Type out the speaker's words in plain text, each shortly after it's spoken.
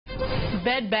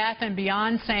Bed Bath &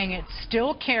 Beyond saying it's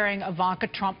still carrying Ivanka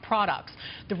Trump products.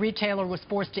 The retailer was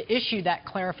forced to issue that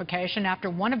clarification after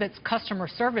one of its customer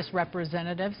service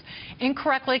representatives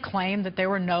incorrectly claimed that they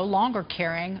were no longer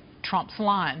carrying Trump's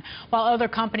line. While other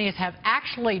companies have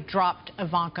actually dropped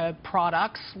Ivanka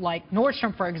products, like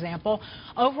Nordstrom, for example,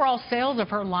 overall sales of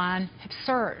her line have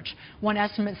surged. One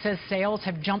estimate says sales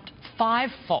have jumped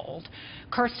fivefold.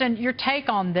 Kirsten, your take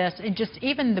on this and just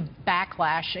even the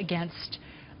backlash against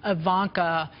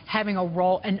Ivanka having a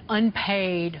role, an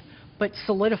unpaid but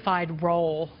solidified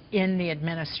role in the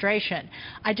administration.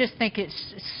 I just think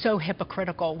it's so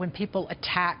hypocritical when people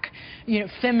attack,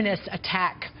 feminists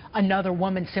attack another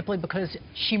woman simply because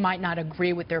she might not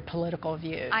agree with their political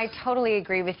views. I totally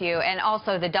agree with you, and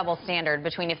also the double standard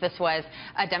between if this was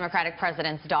a Democratic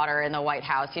president's daughter in the White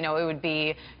House,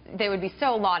 they would be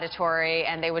so laudatory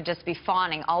and they would just be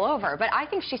fawning all over. But I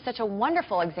think she's such a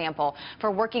wonderful example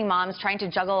for working moms trying to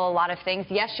juggle a lot of things.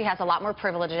 Yes, she has a lot more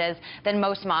privileges than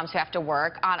most moms who have to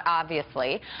work,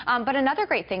 obviously. But another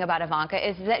great thing about Ivanka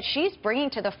is that she's bringing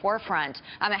to the forefront,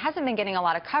 it hasn't been getting a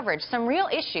lot of coverage, some real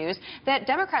issues that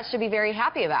Democrats should be very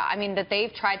happy about. I mean, that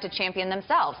they've tried to champion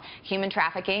themselves. Human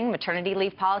trafficking, maternity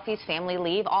leave policies, family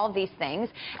leave, all of these things.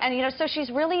 And, so she's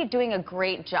really doing a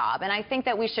great job. And I think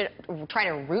that we should try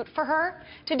to root for her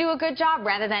to do a good job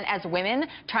rather than, as women,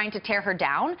 trying to tear her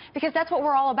down, because that's what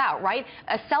we're all about, right?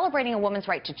 Celebrating a woman's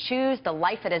right to choose the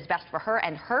life that is best for her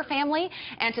and her family,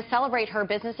 and to celebrate her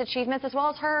business achievements as well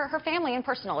as her family and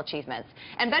personal achievements.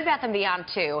 And Bed Bath & Beyond,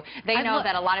 too. They know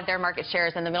that a lot of their market share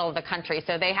is in the middle of the country,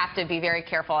 so they have to be very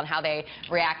careful on how they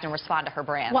react and respond to her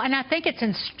brand. Well, and I think it's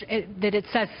that it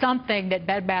says something that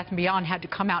Bed Bath & Beyond had to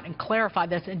come out and clarify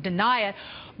this and deny it,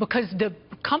 because the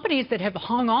companies that have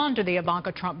hung on to the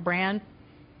Ivanka Trump brand,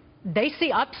 they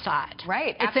see upside.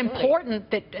 Right, It's important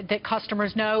that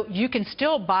customers know you can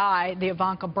still buy the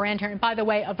Ivanka brand here. And by the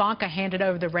way, Ivanka handed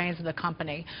over the reins of the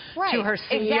company to her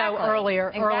CEO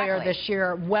earlier this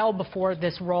year, well before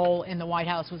this role in the White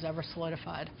House was ever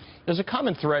solidified. There's a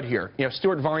common thread here.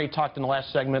 Stuart Varney talked in the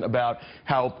last segment about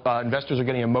how investors are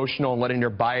getting emotional and letting their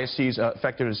biases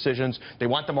affect their decisions. They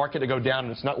want the market to go down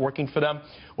and it's not working for them.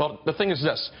 Well, the thing is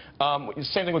this.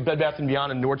 Same thing with Bed Bath &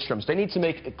 Beyond and Nordstrom's. They need to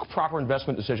make proper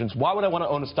investment decisions. Why would I want to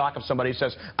own a stock of somebody who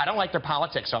says, I don't like their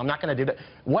politics, so I'm not going to do that?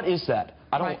 What is that?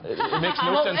 It makes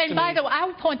no sense to me. And by the way, I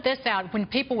would point this out. When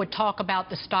people would talk about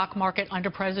the stock market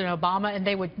under President Obama and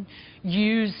they would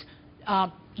use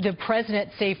the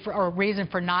presidency for a reason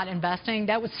for not investing,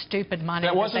 that was stupid money.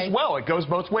 That was as well. It goes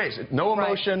both ways. No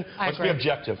emotion. Let's be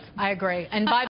objective. I agree. And by